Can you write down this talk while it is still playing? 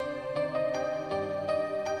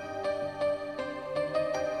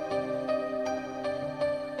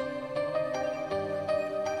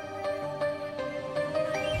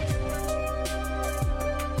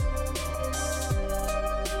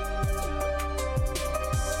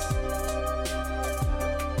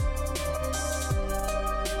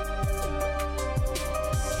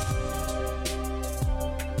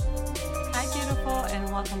and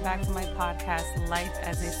welcome back to my podcast, Life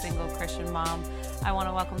as a Single Christian Mom. I want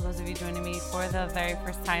to welcome those of you joining me for the very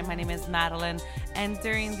first time. My name is Madeline, and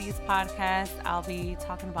during these podcasts, I'll be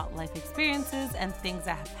talking about life experiences and things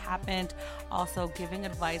that have happened, also giving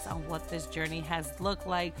advice on what this journey has looked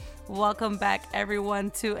like. Welcome back,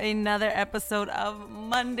 everyone, to another episode of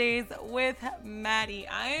Mondays with Maddie.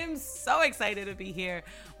 I am so excited to be here.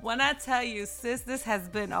 When I tell you, sis, this has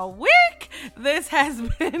been a week. This has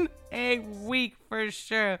been a week for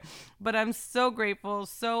sure. But I'm so grateful,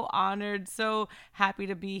 so honored, so happy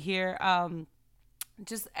to be here.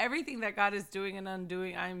 Just everything that God is doing and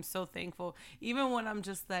undoing, I'm so thankful. Even when I'm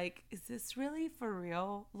just like, is this really for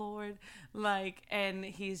real, Lord? And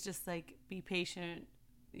he's just like, be patient.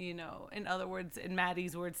 You know, in other words, in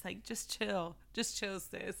Maddie's words, like, just chill,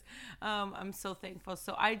 sis. I'm so thankful.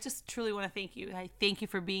 So I just truly want to thank you. I thank you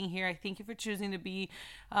for being here. I thank you for choosing to be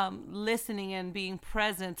listening and being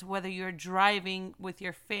present, whether you're driving with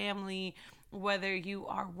your family, whether you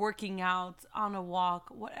are working out on a walk,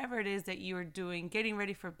 whatever it is that you are doing, getting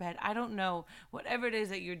ready for bed. I don't know, whatever it is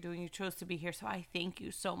that you're doing, you chose to be here. So I thank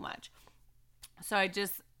you so much. So I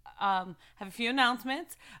just have a few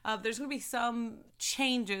announcements. There's going to be some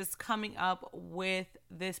changes coming up with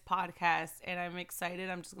this podcast, and I'm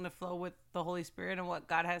excited. I'm just going to flow with the Holy Spirit and what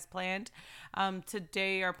God has planned.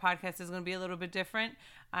 Today, our podcast is going to be a little bit different.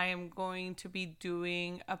 I am going to be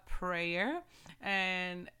doing a prayer,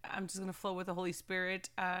 and I'm just going to flow with the Holy Spirit.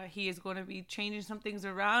 He is going to be changing some things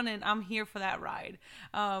around, and I'm here for that ride.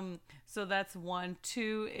 So that's one.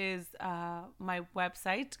 Two is my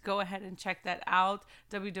website. Go ahead and check that out,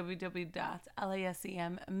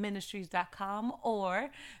 www.lascmministries.com or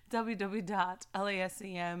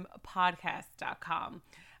www.lascmpodcast.com.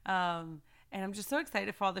 And I'm just so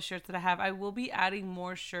excited for all the shirts that I have. I will be adding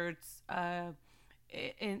more shirts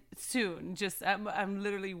soon. Just I'm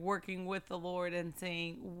literally working with the Lord and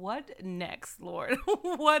saying, what next, Lord?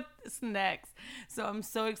 What's next? So I'm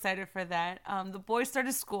so excited for that. The boys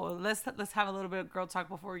started school. Let's have a little bit of girl talk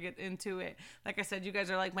before we get into it. Like I said, you guys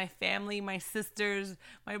are like my family, my sisters,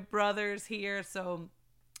 my brothers here. So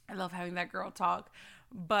I love having that girl talk.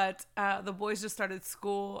 But the boys just started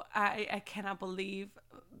school. I cannot believe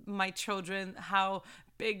my children, how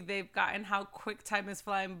big they've gotten, how quick time is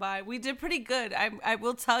flying by. We did pretty good. I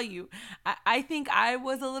will tell you. I think I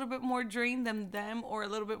was a little bit more drained than them, or a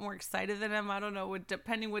little bit more excited than them. I don't know,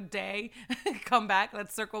 depending what day. Come back,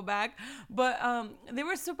 let's circle back. But they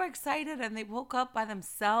were super excited, and they woke up by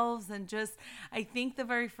themselves, and just, I think the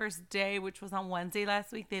very first day, which was on Wednesday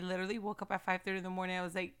last week, they literally woke up at 5:30 in the morning. I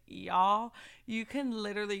was like, y'all, you can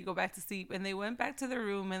literally go back to sleep. And they went back to their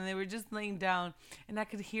room, and they were just laying down, and I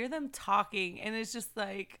could hear them talking, and it's just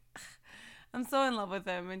like, I'm so in love with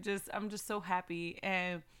them, and I'm just so happy.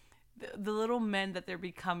 And the little men that they're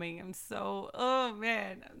becoming, I'm so, oh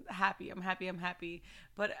man, I'm happy.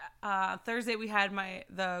 But Thursday we had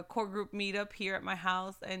the core group meetup here at my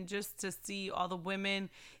house, and just to see all the women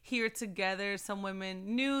here together. Some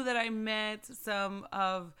women new that I met, some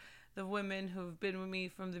of the women who've been with me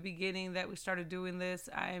from the beginning that we started doing this.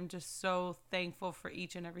 I am just so thankful for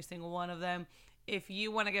each and every single one of them. If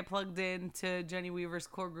you want to get plugged in to Jenny Weaver's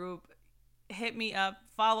core group, hit me up,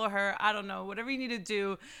 follow her. I don't know, whatever you need to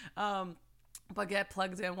do. But get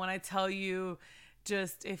plugged in. When I tell you,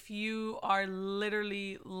 just if you are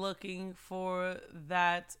literally looking for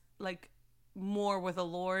that, like, more with the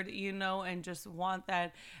Lord, you know, and just want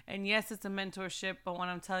that. And yes, it's a mentorship, but when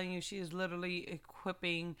I'm telling you, she is literally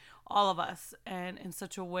equipping all of us, and in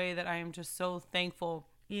such a way that I am just so thankful.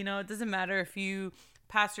 You know, it doesn't matter if you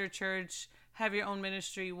pastor a church, have your own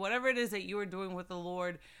ministry, whatever it is that you are doing with the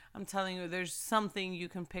Lord, I'm telling you, there's something you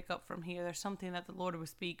can pick up from here. There's something that the Lord will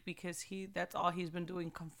speak, because that's all he's been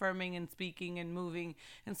doing, confirming and speaking and moving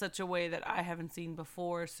in such a way that I haven't seen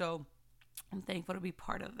before. So I'm thankful to be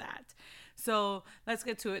part of that. So let's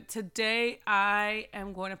get to it. Today, I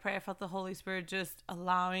am going to pray. I felt the Holy Spirit just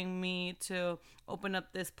allowing me to open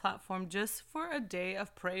up this platform just for a day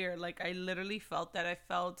of prayer. Like, I literally felt that. I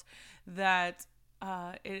felt that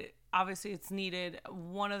obviously it's needed.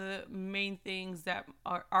 One of the main things that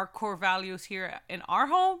are our core values here in our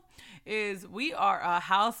home is we are a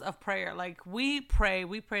house of prayer. Like, we pray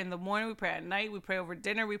in the morning, we pray at night, we pray over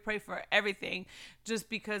dinner, we pray for everything, just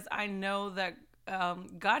because I know that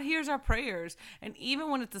God hears our prayers. And even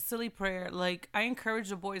when it's a silly prayer, like, I encourage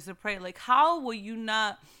the boys to pray. Like, how will you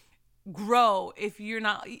not grow if you're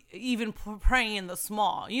not even praying in the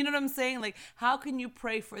small? You know what I'm saying? Like, how can you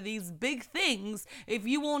pray for these big things if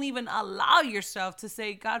you won't even allow yourself to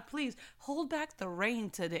say, God, please hold back the rain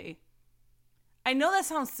today? I know that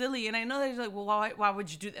sounds silly, and I know that you're like, well, why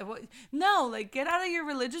would you do that? No, like, get out of your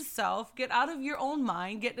religious self, get out of your own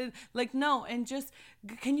mind, like, no, and just,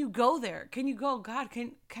 can you go there? Can you go, God,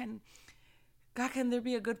 God, can there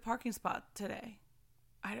be a good parking spot today?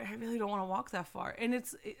 I really don't want to walk that far. And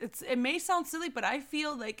it may sound silly, but I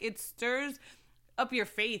feel like it stirs up your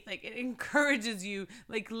faith. Like, it encourages you,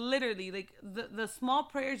 like, literally, like, the small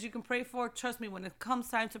prayers you can pray for. Trust me, when it comes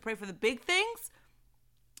time to pray for the big things,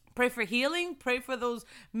 pray for healing, pray for those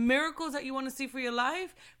miracles that you want to see for your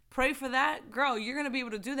life, pray for that, girl, you're going to be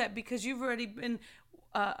able to do that because you've already been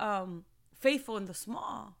faithful in the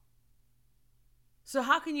small. So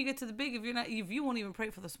how can you get to the big if you won't even pray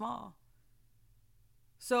for the small?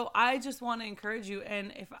 So I just want to encourage you.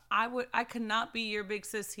 And if I cannot be your big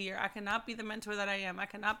sis here. I cannot be the mentor that I am. I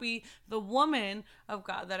cannot be the woman of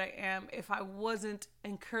God that I am if I wasn't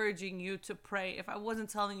encouraging you to pray. If I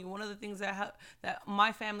wasn't telling you one of the things that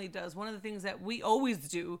my family does, one of the things that we always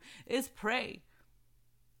do is pray.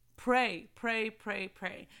 Pray, pray, pray,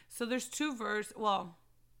 pray. So there's two verses. Well,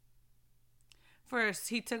 first,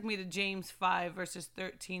 he took me to James 5, verses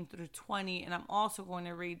 13 through 20. And I'm also going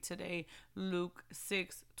to read today Luke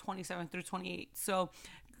 6, 27 through 28. So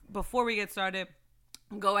before we get started,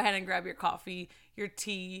 go ahead and grab your coffee, your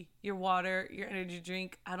tea, your water, your energy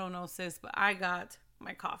drink. I don't know, sis, but I got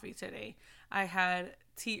my coffee today. I had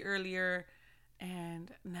tea earlier,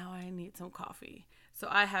 and now I need some coffee. So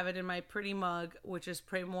I have it in my pretty mug, which is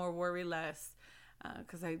Pray More, Worry Less.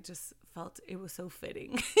 Because I just felt it was so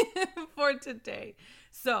fitting for today.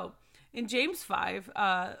 So in James 5,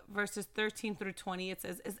 verses 13 through 20, it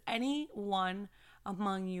says, is anyone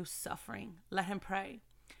among you suffering? Let him pray.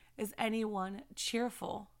 Is anyone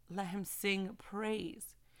cheerful? Let him sing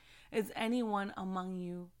praise. Is anyone among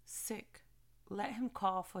you sick? Let him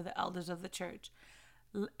call for the elders of the church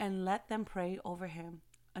and let them pray over him,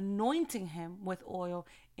 anointing him with oil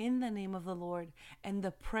in the name of the Lord. And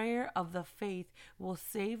the prayer of the faith will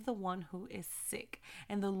save the one who is sick,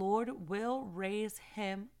 and the Lord will raise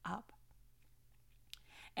him up.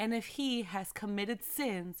 And if he has committed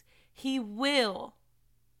sins, he will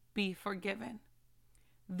be forgiven.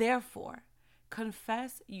 Therefore,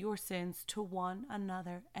 confess your sins to one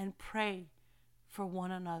another and pray for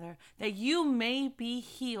one another that you may be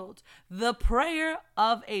healed. The prayer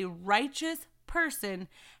of a righteous person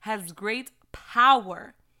has great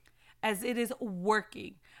power as it is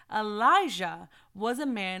working. Elijah was a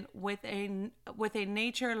man with a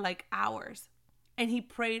nature like ours, and he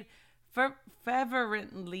prayed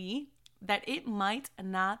fervently that it might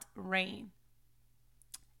not rain.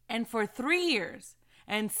 And for 3 years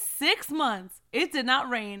and 6 months it did not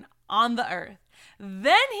rain on the earth.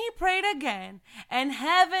 Then he prayed again, and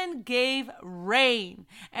heaven gave rain,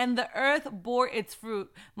 and the earth bore its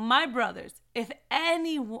fruit. My brothers, if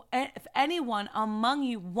anyone among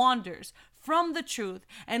you wanders from the truth,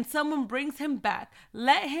 and someone brings him back,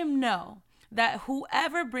 let him know that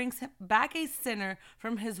whoever brings back a sinner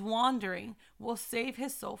from his wandering will save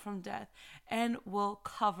his soul from death and will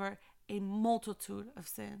cover a multitude of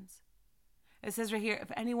sins. It says right here,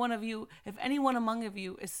 if anyone among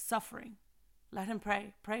you is suffering, let him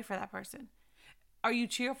pray. Pray for that person. Are you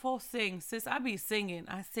cheerful? Sing. Sis, I be singing.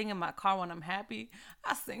 I sing in my car when I'm happy.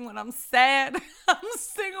 I sing when I'm sad. I'm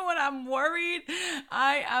singing when I'm worried.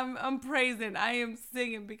 I'm praising. I am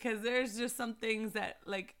singing because there's just some things that,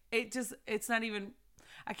 like, it's not even,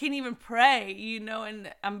 I can't even pray,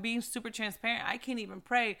 and I'm being super transparent. I can't even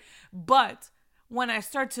pray. But when I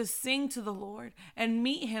start to sing to the Lord and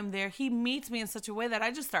meet him there, he meets me in such a way that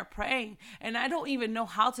I just start praying. And I don't even know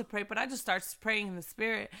how to pray, but I just start praying in the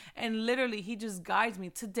spirit. And literally, he just guides me.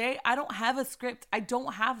 Today, I don't have a script. I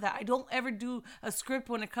don't have that. I don't ever do a script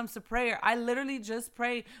when it comes to prayer. I literally just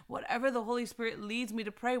pray whatever the Holy Spirit leads me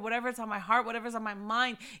to pray, whatever's on my heart, whatever's on my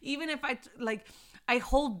mind. Even if I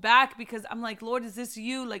hold back because I'm like, Lord, is this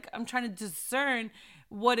you? Like, I'm trying to discern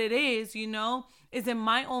what it is, Is it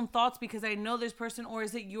my own thoughts because I know this person, or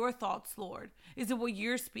is it your thoughts, Lord? Is it what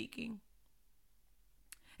you're speaking?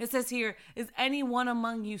 It says here, is anyone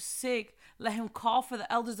among you sick? Let him call for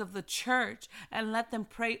the elders of the church and let them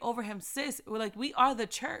pray over him. Sis, we are the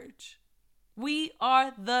church. We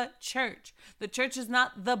are the church. The church is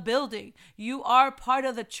not the building. You are part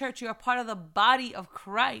of the church. You are part of the body of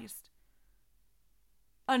Christ.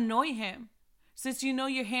 Anoint him. Since you know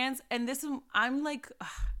your hands, and this is, I'm like,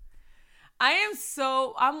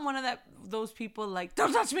 I'm one of those people like,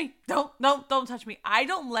 don't touch me. Don't touch me. I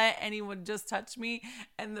don't let anyone just touch me.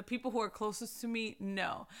 And the people who are closest to me,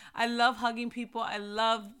 no. I love hugging people. I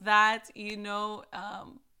love that,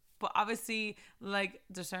 but obviously, like,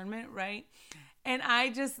 discernment, right? And I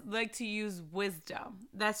just like to use wisdom.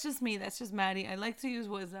 That's just me. That's just Maddie. I like to use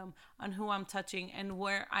wisdom on who I'm touching and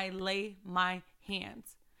where I lay my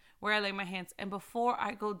hands. Where I lay my hands. And before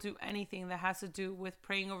I go do anything that has to do with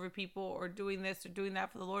praying over people or doing this or doing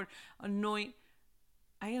that for the Lord, I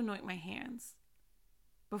anoint my hands.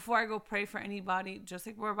 Before I go pray for anybody, just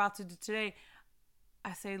like we're about to do today,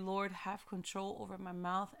 I say, Lord, have control over my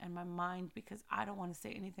mouth and my mind, because I don't want to say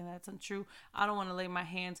anything that's untrue. I don't want to lay my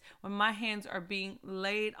hands. When my hands are being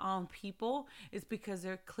laid on people, it's because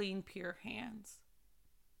they're clean, pure hands.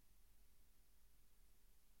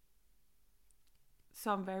 So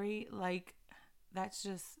I'm very like, that's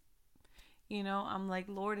just, I'm like,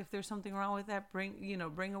 Lord, if there's something wrong with that,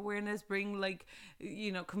 bring awareness, bring like,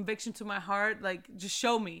 conviction to my heart, like just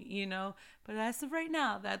show me, But as of right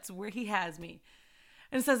now, that's where he has me.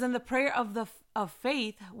 And it says, and the prayer of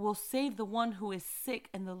faith will save the one who is sick,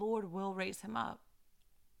 and the Lord will raise him up.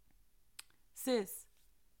 Sis,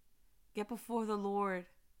 get before the Lord.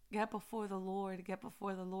 Get before the Lord. Get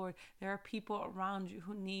before the Lord. There are people around you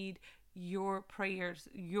who need your prayers,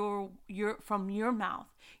 your from your mouth.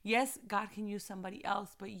 Yes, God can use somebody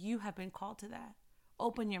else, but you have been called to that.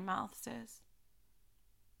 Open your mouth, sis.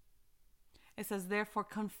 It says, therefore,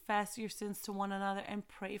 confess your sins to one another and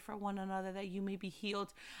pray for one another that you may be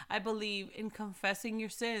healed. I believe in confessing your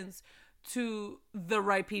sins to the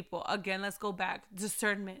right people. Again, let's go back.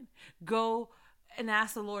 Discernment. Go and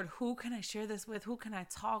ask the Lord, who can I share this with? Who can I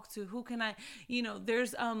talk to? Who can I,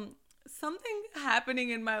 there's something happening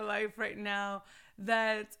in my life right now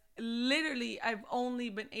that literally I've only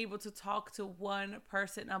been able to talk to one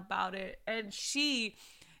person about it. And she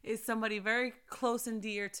is somebody very close and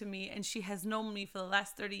dear to me, and she has known me for the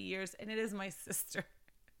last 30 years, and it is my sister.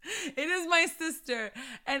 It is my sister.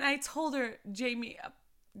 And I told her, Jamie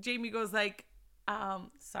goes like,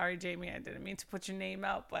 sorry, Jamie, I didn't mean to put your name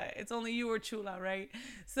out, but it's only you or Chula, right?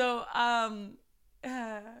 So,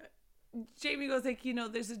 Jamie goes like,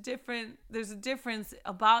 there's a difference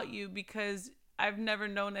about you, because I've never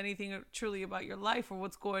known anything truly about your life or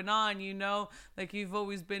what's going on, like you've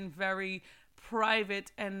always been very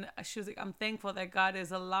private. And she was like, I'm thankful that God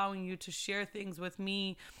is allowing you to share things with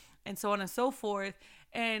me and so on and so forth.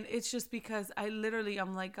 And it's just because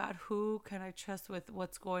I'm like, God, who can I trust with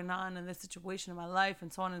what's going on in this situation in my life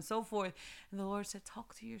and so on and so forth. And the Lord said,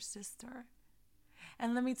 talk to your sister.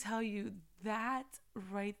 And let me tell you, that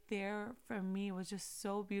right there for me was just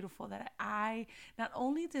so beautiful, that not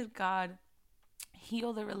only did God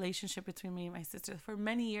heal the relationship between me and my sister. For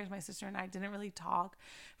many years, my sister and I didn't really talk.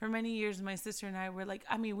 For many years, my sister and I were like,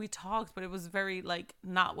 we talked, but it was very like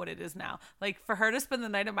not what it is now. Like for her to spend the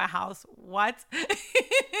night at my house, what?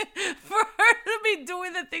 For her to be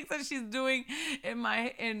doing the things that she's doing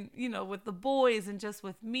with the boys and just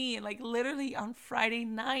with me. And like literally on Friday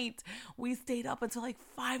night, we stayed up until like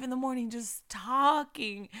 5 a.m. just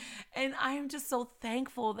talking. And I am just so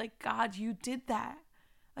thankful that God, you did that.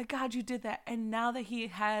 Like, God, you did that. And now that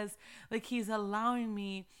he's allowing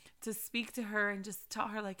me to speak to her and just tell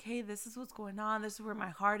her like, hey, this is what's going on. This is where my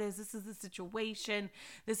heart is. This is the situation.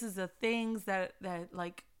 This is the things that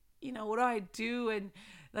like, what do I do? And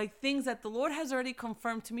like things that the Lord has already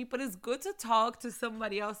confirmed to me, but it's good to talk to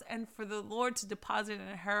somebody else and for the Lord to deposit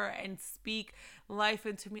in her and speak life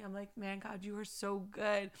into me. I'm like, man, God, you are so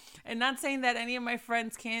good. And not saying that any of my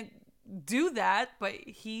friends can't do that, but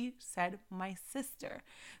he said my sister.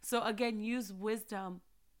 So again, use wisdom.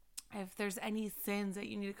 If there's any sins that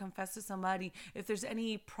you need to confess to somebody, if there's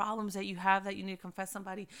any problems that you have that you need to confess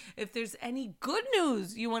somebody, if there's any good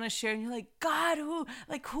news you want to share and you're like, God, who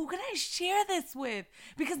can I share this with?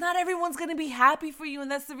 Because not everyone's going to be happy for you, and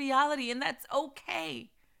that's the reality, and that's okay.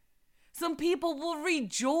 Some people will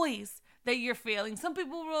rejoice that you're failing. Some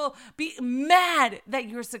people will be mad that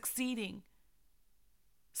you're succeeding.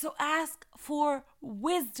 So ask for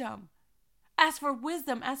wisdom. Ask for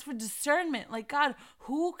wisdom. Ask for discernment. Like, God,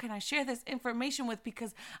 who can I share this information with?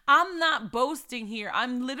 Because I'm not boasting here.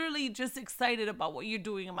 I'm literally just excited about what you're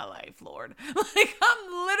doing in my life, Lord. Like,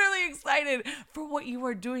 I'm literally excited for what you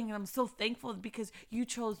are doing. And I'm so thankful because you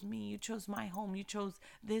chose me. You chose my home. You chose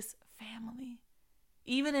this family.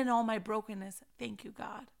 Even in all my brokenness, thank you,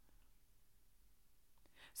 God.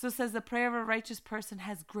 So it says the prayer of a righteous person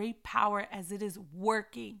has great power as it is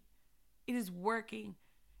working. It is working.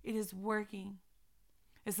 It is working.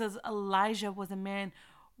 It says Elijah was a man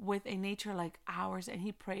with a nature like ours, and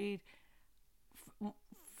he prayed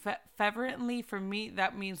fervently. For me,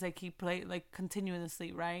 that means like he prayed like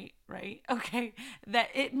continuously, right? Okay. That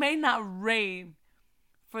it may not rain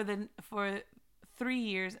for 3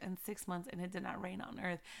 years and 6 months, and it did not rain on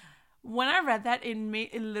earth. When I read that, it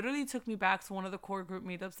literally took me back to one of the core group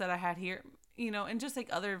meetups that I had here. and just like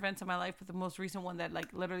other events in my life, but the most recent one that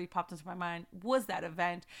like literally popped into my mind was that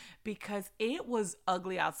event, because it was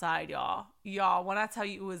ugly outside, y'all. When I tell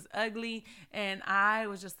you it was ugly, and I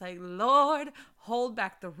was just like, Lord, hold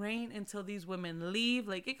back the rain until these women leave.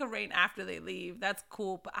 Like, it could rain after they leave. That's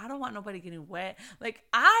cool, but I don't want nobody getting wet. Like,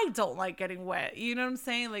 I don't like getting wet. You know what I'm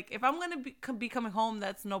saying? Like, if I'm going to be coming home,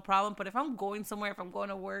 that's no problem. But if I'm going somewhere, if I'm going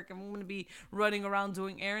to work, if I'm going to be running around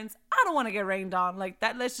doing errands, I don't want to get rained on. Like,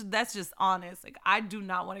 that's just honest. Like, I do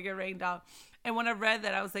not want to get rained on. And when I read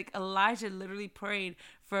that, I was like, Elijah literally prayed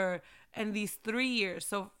for, in these 3 years.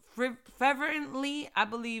 So fervently, I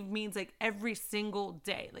believe, means like every single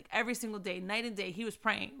day, night and day, he was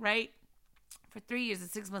praying, right? For 3 years and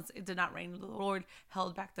 6 months, it did not rain. The Lord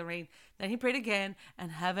held back the rain. Then he prayed again,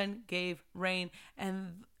 and heaven gave rain,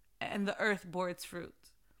 and the earth bore its fruit.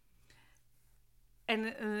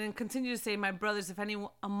 And then continue to say, my brothers, if any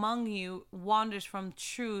among you wanders from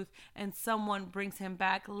truth and someone brings him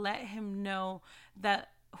back, let him know that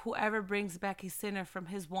whoever brings back a sinner from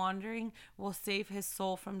his wandering will save his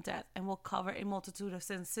soul from death and will cover a multitude of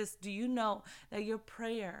sins. Sis, do you know that your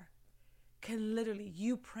prayer can literally,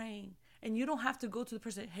 you praying, and you don't have to go to the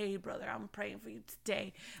person, hey, brother, I'm praying for you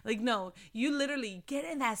today. Like, no, you literally get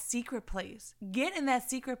in that secret place. Get in that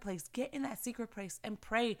secret place and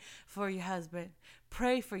pray for your husband.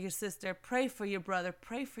 Pray for your sister. Pray for your brother.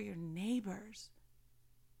 Pray for your neighbors.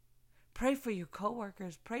 Pray for your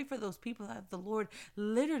coworkers. Pray for those people that the Lord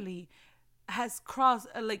literally has crossed,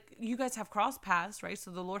 like you guys have crossed paths, right?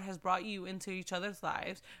 So the Lord has brought you into each other's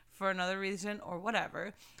lives for another reason or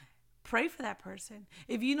whatever. Pray for that person.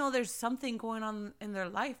 If you know there's something going on in their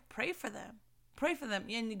life, pray for them. Pray for them.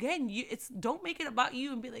 And again, don't make it about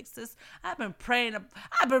you and be like, sis, I've been praying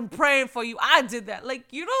for you. I did that. Like,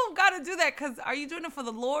 you don't got to do that, because are you doing it for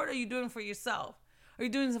the Lord, or are you doing it for yourself? Are you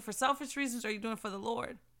doing it for selfish reasons, or are you doing it for the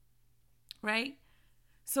Lord? Right?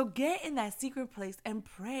 So get in that secret place and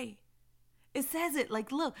pray. It says it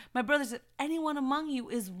like, look, my brothers, if anyone among you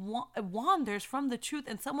wanders from the truth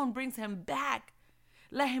and someone brings him back,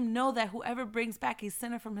 let him know that whoever brings back a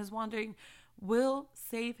sinner from his wandering will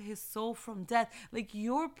save his soul from death. Like,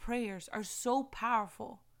 your prayers are so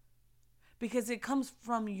powerful because it comes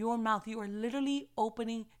from your mouth. You are literally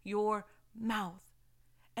opening your mouth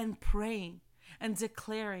and praying and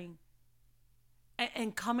declaring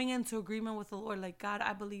and coming into agreement with the Lord. Like, God,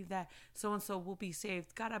 I believe that so-and-so will be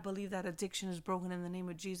saved. God, I believe that addiction is broken in the name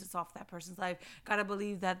of Jesus off that person's life. God, I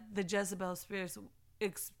believe that the Jezebel spirit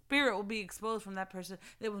will be exposed from that person.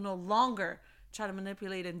 They will no longer try to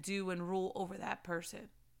manipulate and do and rule over that person.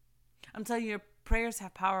 I'm telling you, your prayers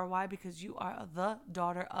have power. Why? Because you are the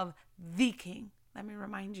daughter of the King. Let me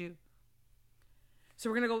remind you.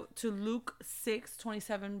 So we're going to go to Luke 6,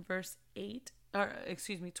 27, verse 8.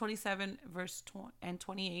 27, verse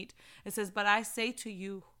 28. It says, but I say to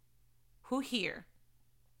you who hear,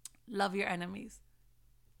 love your enemies.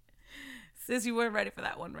 Sis, you weren't ready for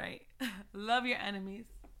that one, right? Love your enemies.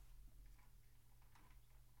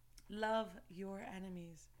 Love your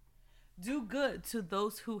enemies. Do good to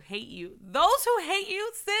those who hate you. Those who hate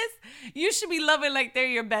you, sis, you should be loving like they're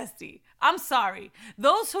your bestie. I'm sorry.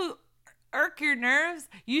 Those who irk your nerves,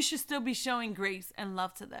 you should still be showing grace and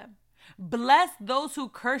love to them. Bless those who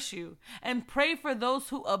curse you and pray for those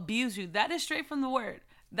who abuse you. That is straight from the word.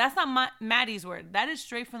 That's not Maddie's word. That is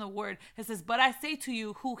straight from the word. It says, but I say to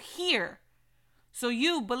you who hear. So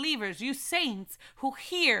you believers, you saints who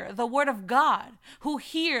hear the word of God, who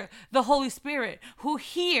hear the Holy Spirit, who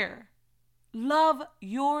hear, love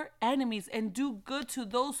your enemies and do good to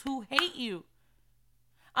those who hate you.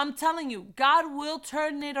 I'm telling you, God will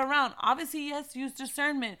turn it around. Obviously, yes, use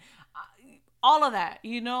discernment. All of that,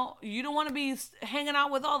 you don't want to be hanging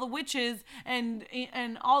out with all the witches and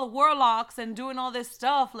all the warlocks and doing all this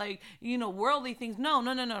stuff, like, worldly things. No.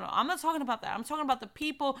 I'm not talking about that. I'm talking about the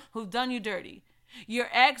people who've done you dirty. Your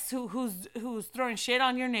ex who's throwing shit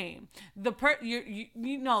on your name. Your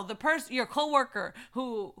coworker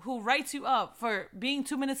who writes you up for being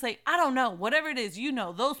 2 minutes late. I don't know. Whatever it is,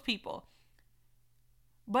 those people.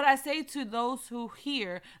 But I say to those who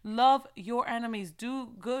hear, love your enemies,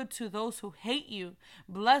 do good to those who hate you,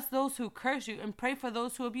 bless those who curse you, and pray for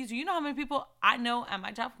those who abuse you. You know how many people I know at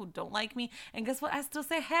my job who don't like me? And guess what? I still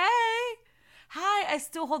say, hey, hi. I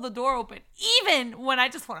still hold the door open, even when I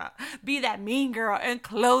just want to be that mean girl and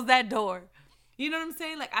close that door. You know what I'm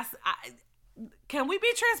saying? Like, can we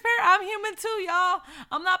be transparent? I'm human too, y'all.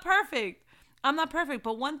 I'm not perfect.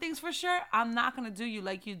 But one thing's for sure, I'm not going to do you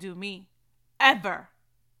like you do me. Ever.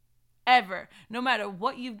 No matter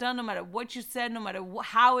what you've done, no matter what you said, no matter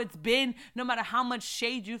how it's been, no matter how much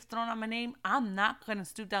shade you've thrown on my name, I'm not going to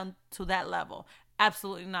stoop down to that level.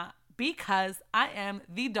 Absolutely not. because I am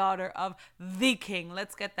the daughter of the King.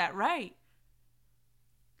 Let's get that right.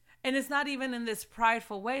 And it's not even in this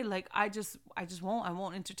prideful way. Like, I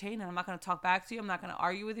won't entertain it. I'm not going to talk back to you. I'm not going to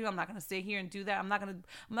argue with you. I'm not going to sit here and do that. I'm not going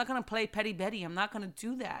to play petty Betty. I'm not going to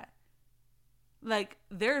do that. Like,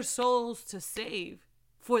 there's souls to save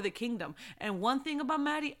for the kingdom. And one thing about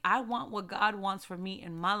Maddie, I want what God wants for me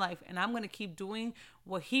in my life. And I'm going to keep doing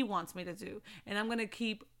what he wants me to do. And I'm going to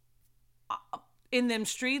keep in them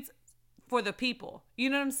streets for the people. You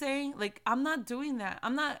know what I'm saying? Like, I'm not doing that.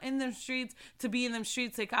 I'm not in them streets to be in them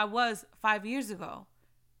streets like I was 5 years ago.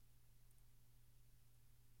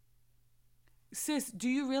 Sis, do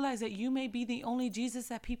you realize that you may be the only Jesus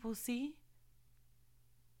that people see?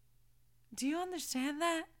 Do you understand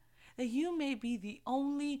that? That you may be the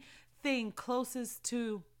only thing closest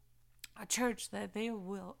to a church that they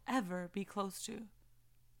will ever be close to.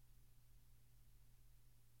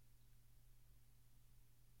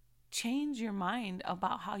 Change your mind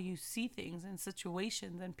about how you see things and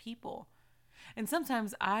situations and people. And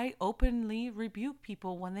sometimes I openly rebuke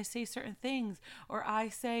people when they say certain things, or I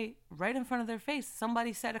say right in front of their face.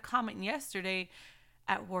 Somebody said a comment yesterday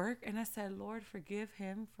at work, and I said, Lord, forgive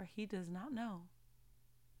him, for he does not know.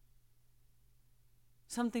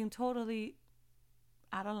 Something totally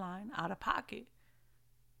out of line, out of pocket.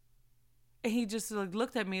 And he just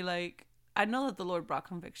looked at me like, I know that the Lord brought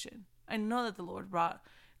conviction. I know that the Lord brought,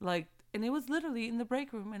 and it was literally in the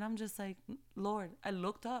break room. And I'm just like, Lord, I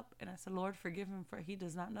looked up and I said, Lord, forgive him, for he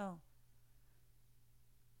does not know.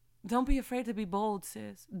 Don't be afraid to be bold,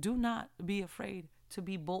 sis. Do not be afraid to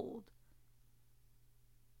be bold.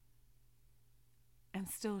 And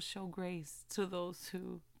still show grace to those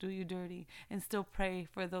who do you dirty. And still pray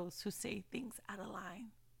for those who say things out of line.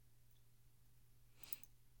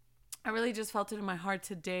 I really just felt it in my heart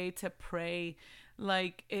today to pray.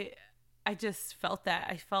 I just felt that.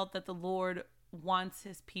 I felt that the Lord wants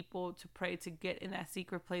his people to pray, to get in that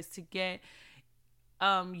secret place, to get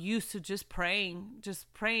used to just praying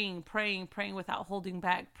without holding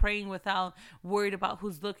back, praying without worried about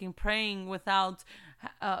who's looking, praying without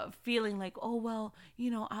feeling like, oh, well,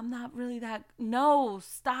 I'm not really that. No,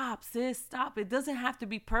 stop, sis, stop. It doesn't have to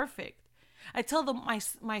be perfect. I tell them,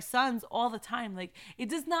 my sons all the time, like, it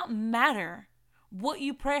does not matter what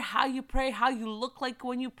you pray, how you look like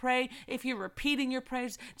when you pray, if you're repeating your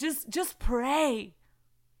prayers, just pray.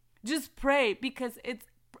 Just pray, because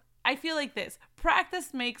I feel like this,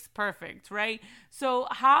 practice makes perfect, right? So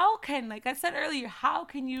how can, like I said earlier, how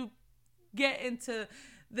can you get into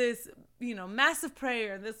this, massive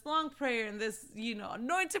prayer, this long prayer, and this,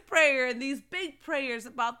 anointed prayer, and these big prayers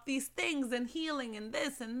about these things and healing and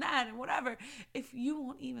this and that and whatever, if you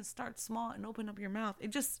won't even start small and open up your mouth?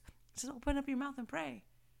 Just open up your mouth and pray.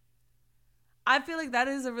 I feel like that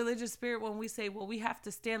is a religious spirit when we say, well, we have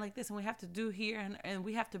to stand like this and we have to do here and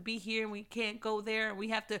we have to be here and we can't go there and we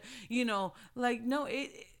have to, no,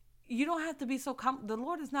 you don't have to be so, the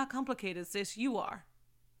Lord is not complicated, sis. You are.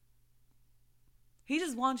 He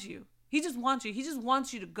just wants you. He just wants you. He just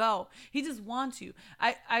wants you to go. He just wants you.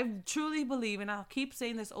 I truly believe, and I'll keep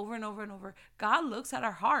saying this over and over and over, God looks at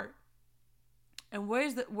our heart. And where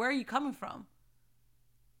are you coming from?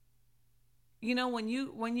 When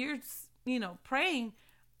you're praying,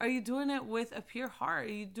 are you doing it with a pure heart?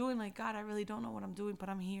 Are you doing like, God, I really don't know what I'm doing, but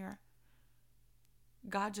I'm here.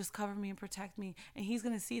 God, just cover me and protect me. And he's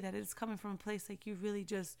going to see that it's coming from a place like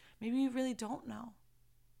maybe you really don't know.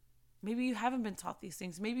 Maybe you haven't been taught these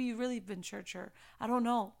things. Maybe you've really been church hurt. I don't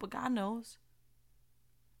know, but God knows.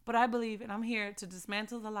 But I believe, and I'm here to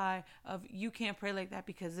dismantle the lie of you can't pray like that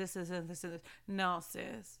because this is and this and this. No,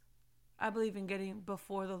 sis. I believe in getting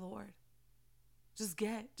before the Lord. Just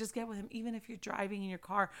get with him. Even if you're driving in your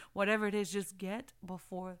car, whatever it is, just get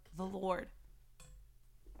before the Lord.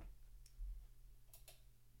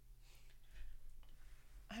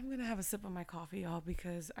 I'm going to have a sip of my coffee, y'all,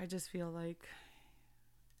 because I just feel like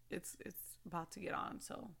it's about to get on.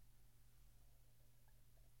 So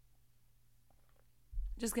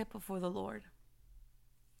just get before the Lord.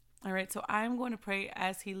 All right. So I'm going to pray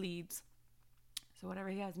as he leads. So whatever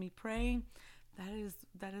he has me praying, that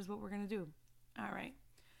is what we're going to do. All right.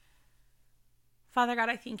 Father God,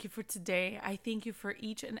 I thank you for today. I thank you for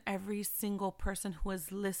each and every single person who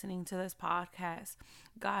is listening to this podcast.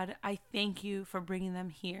 God, I thank you for bringing them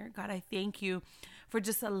here. God, I thank you for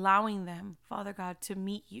just allowing them, Father God, to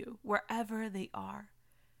meet you wherever they are.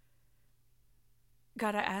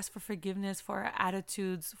 God, I ask for forgiveness for our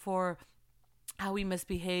attitudes, for how we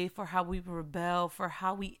misbehave, for how we rebel, for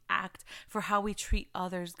how we act, for how we treat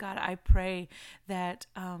others. God, I pray that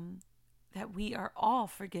we are all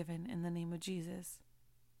forgiven in the name of Jesus.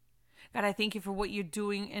 God, I thank you for what you're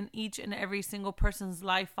doing in each and every single person's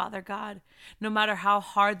life, Father God. No matter how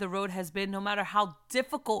hard the road has been, no matter how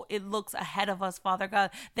difficult it looks ahead of us, Father God,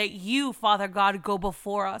 that you, Father God, go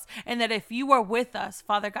before us. And that if you are with us,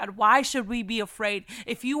 Father God, why should we be afraid?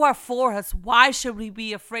 If you are for us, why should we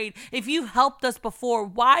be afraid? If you helped us before,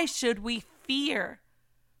 why should we fear?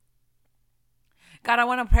 God, I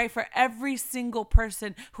want to pray for every single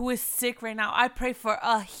person who is sick right now. I pray for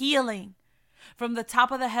a healing from the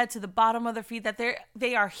top of the head to the bottom of their feet, that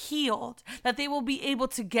they are healed, that they will be able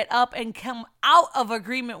to get up and come out of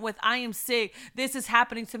agreement with, I am sick. This is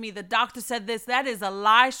happening to me. The doctor said this. That is a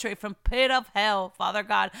lie straight from pit of hell, Father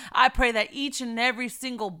God. I pray that each and every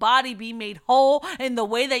single body be made whole in the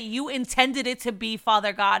way that you intended it to be,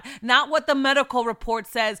 Father God. Not what the medical report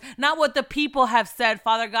says, not what the people have said,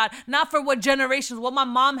 Father God, not for what generations. Well, my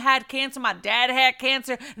mom had cancer, my dad had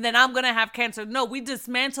cancer, and then I'm going to have cancer. No, we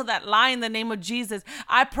dismantle that lie in the name of Jesus.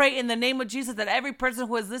 I pray in the name of Jesus that every person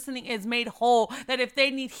who is listening is made whole, that if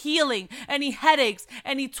they need healing, any headaches,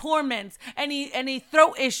 any torments, any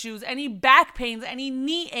throat issues, any back pains, any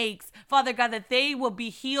knee aches, Father God, that they will be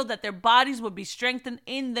healed, that their bodies will be strengthened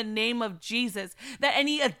in the name of Jesus, that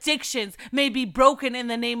any addictions may be broken in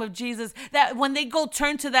the name of Jesus, that when they go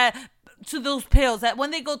turn to those pills, that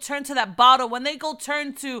when they go turn to that bottle, when they go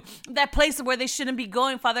turn to that place where they shouldn't be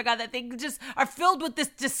going, Father God, that they just are filled with this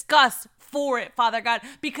disgust for it, Father God,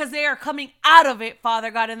 because they are coming out of it,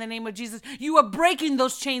 Father God, in the name of Jesus. You are breaking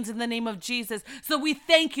those chains in the name of Jesus. So we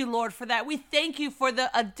thank you, Lord, for that. We thank you for the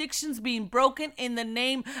addictions being broken in the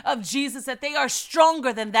name of Jesus, that they are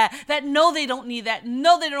stronger than that no, they don't need that.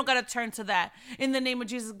 No, they don't got to turn to that in the name of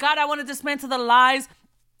Jesus. God, I want to dismantle the lies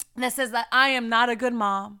that says that I am not a good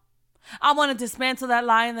mom. I want to dismantle that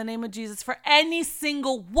lie in the name of Jesus for any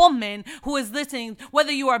single woman who is listening,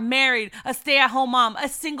 whether you are married, a stay-at-home mom, a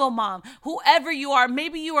single mom, whoever you are.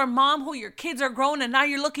 Maybe you are a mom who your kids are grown and now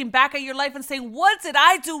you're looking back at your life and saying, what did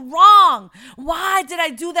I do wrong? Why did I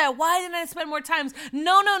do that? Why didn't I spend more time?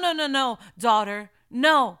 No, daughter.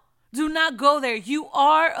 No. Do not go there. You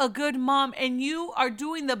are a good mom and you are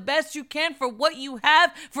doing the best you can for what you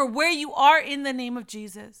have, for where you are in the name of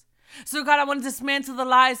Jesus. So God, I want to dismantle the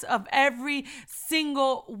lies of every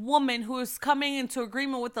single woman who is coming into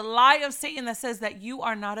agreement with the lie of Satan that says that you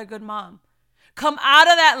are not a good mom. Come out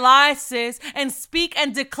of that lie, sis, and speak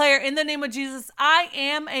and declare in the name of Jesus, I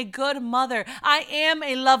am a good mother. I am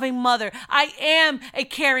a loving mother. I am a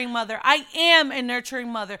caring mother. I am a nurturing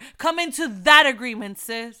mother. Come into that agreement,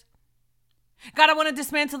 sis. God, I want to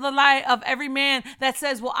dismantle the lie of every man that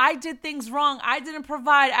says, well, I did things wrong. I didn't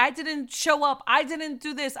provide. I didn't show up. I didn't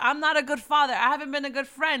do this. I'm not a good father. I haven't been a good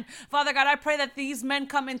friend. Father God, I pray that these men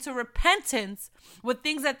come into repentance with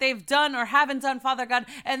things that they've done or haven't done, Father God,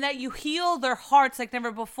 and that you heal their hearts like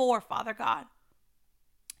never before, Father God.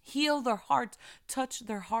 Heal their hearts. Touch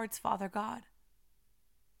their hearts, Father God.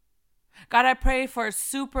 God, I pray for a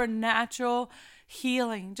supernatural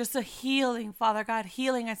healing, just a healing, Father God,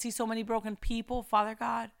 healing. I see so many broken people, Father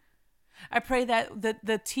God. I pray that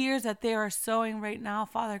the tears that they are sowing right now,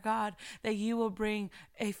 Father God, that you will bring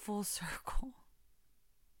a full circle.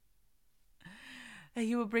 That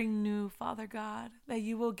you will bring new, Father God, that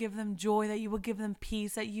you will give them joy, that you will give them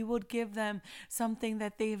peace, that you would give them something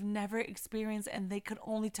that they've never experienced and they could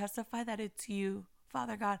only testify that it's you.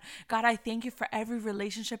 Father God. God, I thank you for every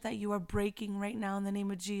relationship that you are breaking right now in the name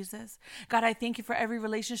of Jesus. God, I thank you for every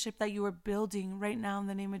relationship that you are building right now in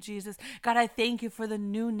the name of Jesus. God, I thank you for the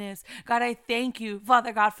newness. God, I thank you,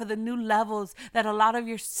 Father God, for the new levels that a lot of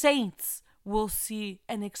your saints will see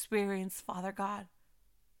and experience, Father God.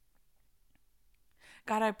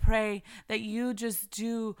 God, I pray that you just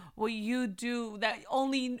do what you do, that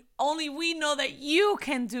only we know that you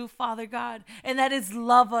can do, Father God, and that is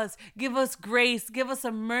love us, give us grace, give us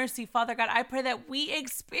a mercy, Father God. I pray that we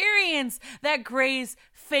experience that grace,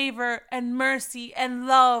 favor, and mercy and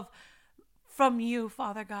love from you,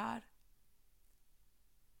 Father God.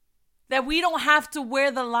 That we don't have to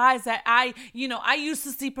wear the lies that I used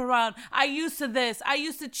to sleep around. I used to this. I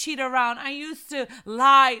used to cheat around. I used to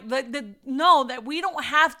lie. That we don't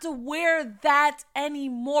have to wear that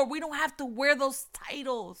anymore. We don't have to wear those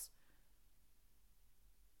titles.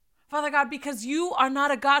 Father God, because you are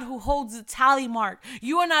not a God who holds a tally mark.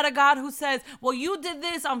 You are not a God who says, well, you did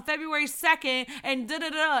this on February 2nd and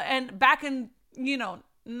and back in,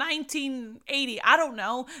 1980, I don't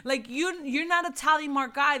know. Like you're not a tally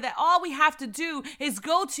mark guy that all we have to do is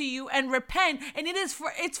go to you and repent, and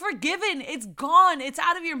it's forgiven. It's gone. It's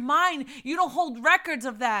out of your mind. You don't hold records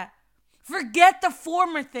of that. Forget the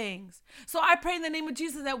former things. So I pray in the name of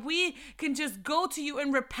Jesus that we can just go to you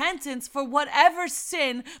in repentance for whatever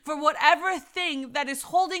sin, for whatever thing that is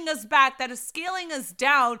holding us back, that is scaling us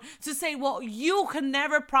down, to say, well, you can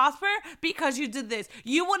never prosper because you did this.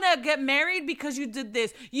 You will not get married because you did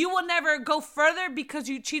this. You will never go further because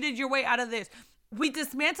you cheated your way out of this. We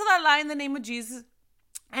dismantle that lie in the name of Jesus.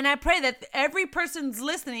 And I pray that every person's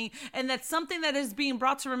listening, and that's something that is being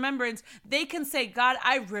brought to remembrance, they can say, God,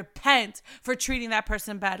 I repent for treating that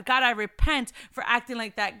person bad. God, I repent for acting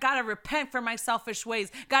like that. God, I repent for my selfish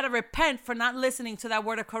ways. God, I repent for not listening to that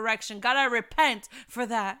word of correction. God, I repent for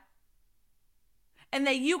that. And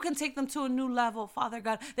that you can take them to a new level, Father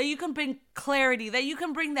God, that you can bring clarity, that you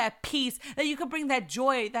can bring that peace, that you can bring that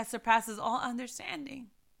joy that surpasses all understanding.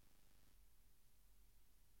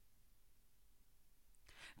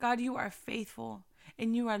 God, you are faithful,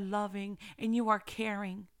 and you are loving, and you are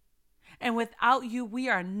caring. And without you, we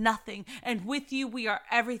are nothing. And with you, we are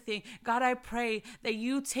everything. God, I pray that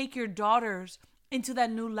you take your daughters into that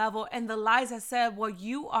new level. And the lies that said, well,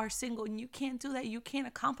 you are single and you can't do that, you can't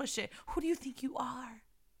accomplish it. Who do you think you are?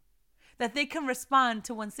 That they can respond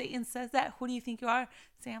to when Satan says that, who do you think you are?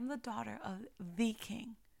 Say, I'm the daughter of the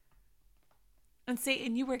King. And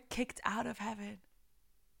Satan, you were kicked out of heaven.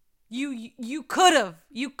 You could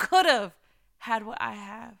have had what I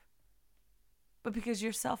have. But because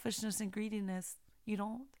your selfishness and greediness, you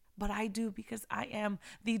don't. But I do, because I am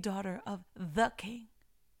the daughter of the King.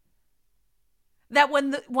 That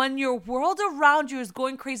when your world around you is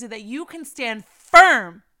going crazy, that you can stand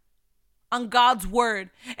firm on God's word.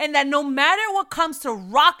 And that no matter what comes to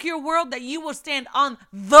rock your world, that you will stand on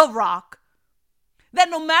the rock. That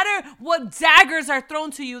no matter what daggers are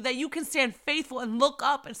thrown to you, that you can stand faithful and look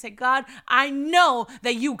up and say, God, I know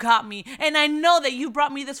that you got me. And I know that you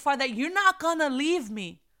brought me this far, that you're not going to leave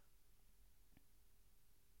me.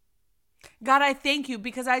 God, I thank you,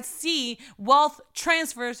 because I see wealth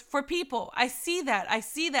transfers for people. I see that. I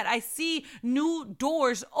see new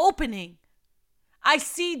doors opening. I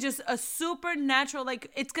see just a supernatural,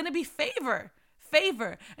 it's going to be favor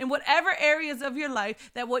in whatever areas of your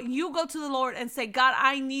life, that what you go to the Lord and say, God,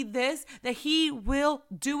 I need this, that he will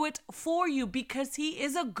do it for you, because he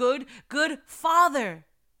is a good Father.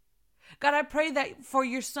 God, I pray that for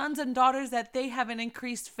your sons and daughters, that they have an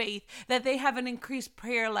increased faith, that they have an increased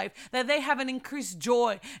prayer life, that they have an increased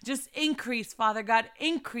joy. Just increase, Father God,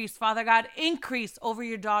 increase over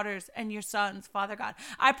your daughters and your sons, Father God.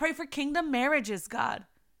 I pray for kingdom marriages, God.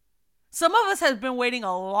 Some of us have been waiting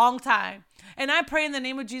a long time. And I pray in the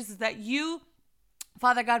name of Jesus that you,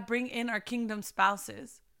 Father God, bring in our kingdom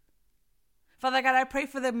spouses. Father God, I pray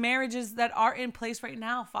for the marriages that are in place right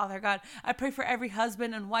now, Father God. I pray for every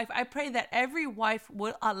husband and wife. I pray that every wife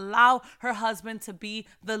will allow her husband to be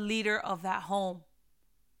the leader of that home.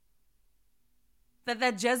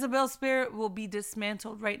 That Jezebel spirit will be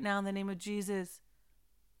dismantled right now in the name of Jesus.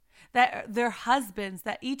 That their husbands,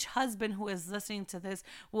 that each husband who is listening to this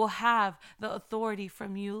will have the authority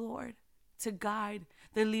from you, Lord, to guide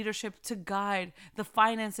the leadership, to guide the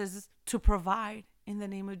finances, to provide in the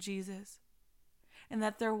name of Jesus. And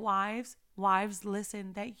that their wives,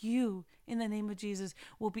 listen, that you, in the name of Jesus,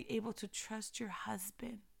 will be able to trust your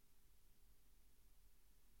husband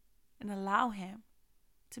and allow him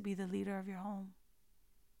to be the leader of your home.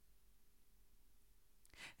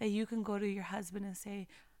 That you can go to your husband and say,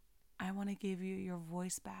 I want to give you your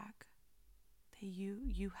voice back. That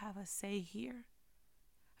you have a say here.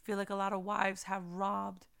 I feel like a lot of wives have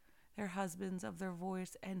robbed their husbands of their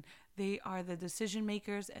voice, and they are the decision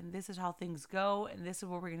makers, and this is how things go, and this is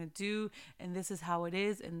what we're going to do, and this is how it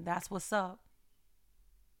is, and that's what's up.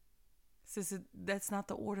 That's not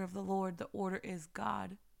the order of the Lord. The order is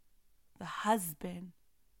God, the husband,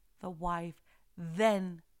 the wife,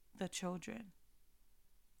 then the children.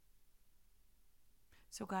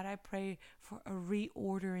 So God, I pray for a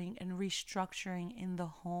reordering and restructuring in the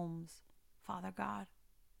homes, Father God.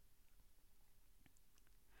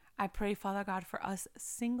 I pray, Father God, for us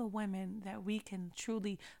single women, that we can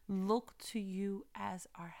truly look to you as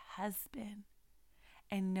our husband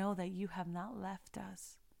and know that you have not left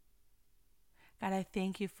us. God, I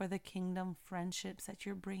thank you for the kingdom friendships that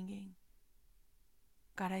you're bringing.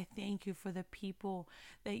 God, I thank you for the people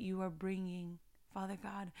that you are bringing, Father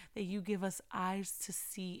God, that you give us eyes to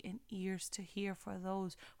see and ears to hear for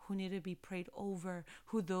those who need to be prayed over,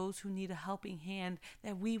 those who need a helping hand,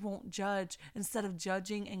 that we won't judge. Instead of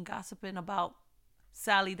judging and gossiping about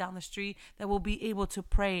Sally down the street, that we'll be able to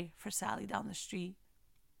pray for Sally down the street.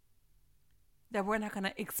 That we're not going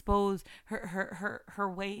to expose her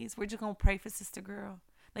ways. We're just going to pray for Sister Girl.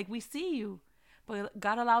 Like, we see you, but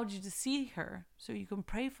God allowed you to see her so you can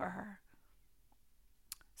pray for her.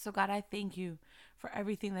 So God, I thank you for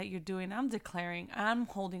everything that you're doing. I'm declaring, I'm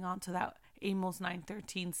holding on to that Amos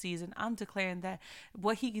 9:13 season. I'm declaring that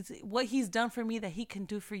what he's done for me, that he can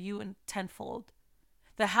do for you in tenfold.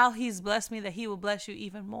 That how he's blessed me, that he will bless you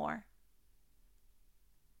even more.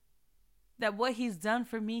 That what he's done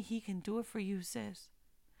for me, he can do it for you, sis.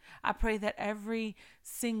 I pray that every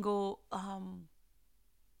single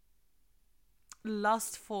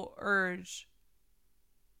lustful urge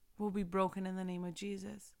will be broken in the name of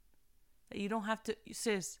Jesus. That you don't have to,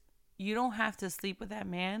 sis, you don't have to sleep with that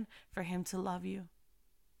man for him to love you.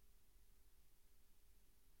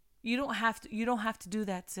 You don't have to do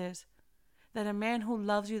that, sis. That a man who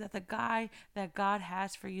loves you, that the guy that God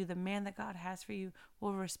has for you, the man that God has for you,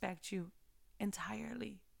 will respect you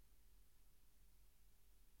entirely.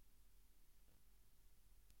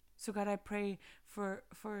 So God, I pray for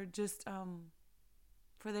just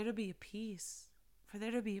for there to be a peace. For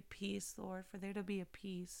there to be a peace, Lord, for there to be a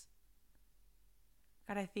peace.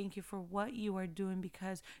 God, I thank you for what you are doing,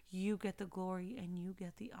 because you get the glory and you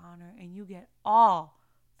get the honor and you get all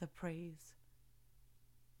the praise.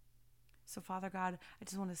 So, Father God, I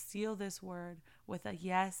just want to seal this word with a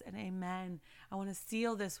yes and amen. I want to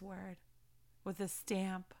seal this word with a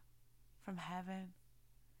stamp from heaven.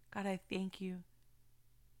 God, I thank you.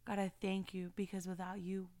 God, I thank you, because without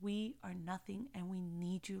you, we are nothing, and we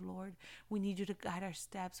need you, Lord. We need you to guide our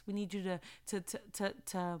steps. We need you to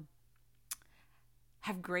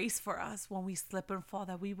have grace for us when we slip and fall,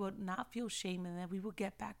 that we will not feel shame and that we will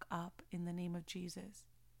get back up in the name of Jesus.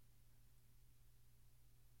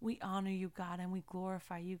 We honor you, God, and we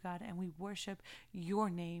glorify you, God, and we worship your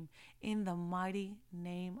name. In the mighty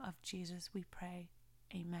name of Jesus, we pray.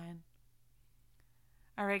 Amen.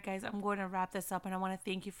 All right, guys, I'm going to wrap this up, and I want to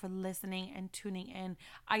thank you for listening and tuning in.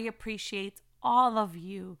 I appreciate all of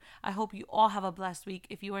you. I hope you all have a blessed week.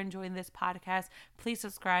 If you are enjoying this podcast, please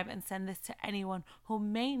subscribe and send this to anyone who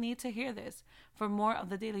may need to hear this. For more of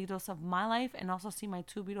the daily dose of my life, and also see my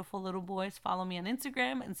two beautiful little boys, follow me on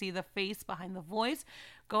Instagram and see the face behind the voice.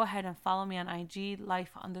 Go ahead and follow me on IG,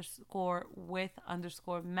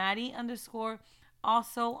 life_with_Maddie_.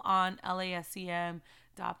 Also on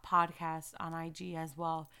LASCM.podcast on IG as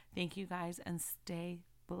well. Thank you guys, and stay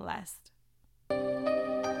blessed.